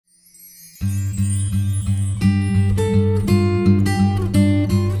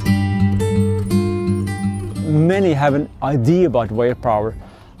many have an idea about wave power,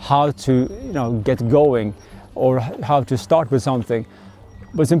 how to get going or how to start with something.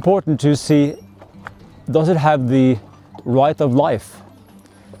 But it's important to see, does it have the right of life?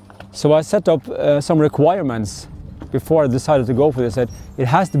 So I set up some requirements before I decided to go for this. That it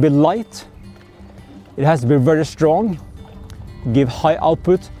has to be light, it has to be very strong, give high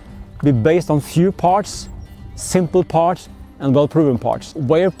output, be based on few parts, simple parts and well-proven parts.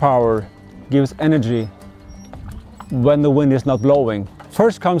 Wave power gives energy when the wind is not blowing.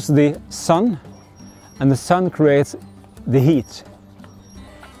 First comes the sun, and the sun creates the heat.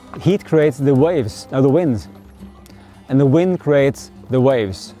 Heat creates the waves, the wind, and the wind creates the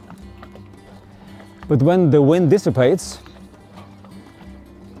waves. But when the wind dissipates,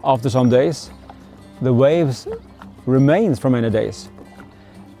 after some days, the waves remain for many days.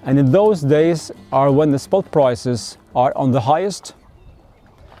 And in those days are when the spot prices are on the highest,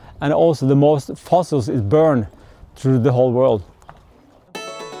 and also the most fossils is burned through the whole world.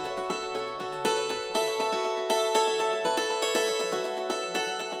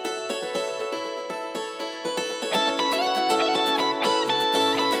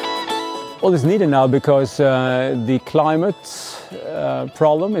 All is needed now because the climate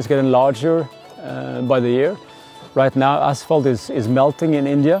problem is getting larger by the year. Right now asphalt is melting in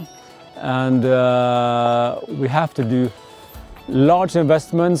India, and we have to do large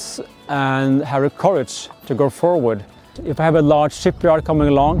investments and have the courage to go forward. If I have a large shipyard coming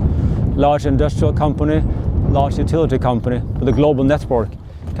along, large industrial company, large utility company with a global network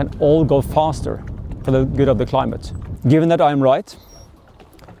can all go faster for the good of the climate. Given that I'm right,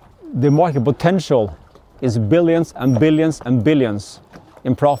 the market potential is billions and billions and billions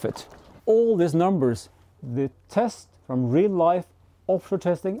in profit. All these numbers, the test from real life offshore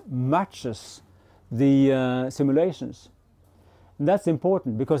testing matches the simulations. And that's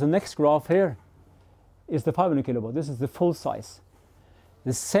important because the next graph here is the 500 kilowatt. This is the full size.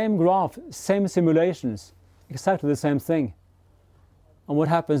 The same graph, same simulations, exactly the same thing. And what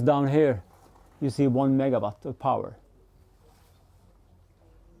happens down here? You see 1 megawatt of power.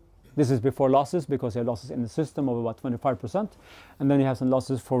 This is before losses, because you have losses in the system of about 25%, and then you have some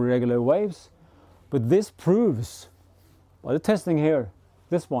losses for regular waves. But this proves, by the testing here,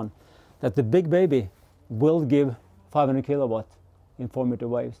 this one, that the big baby will give 500 kilowatt in 4-meter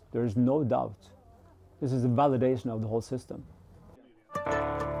waves. There is no doubt. This is a validation of the whole system.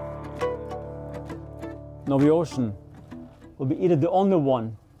 NoviOcean will be either the only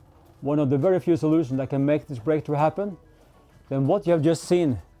one of the very few solutions that can make this breakthrough happen, then what you have just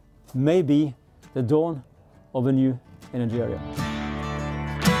seen may be the dawn of a new energy area.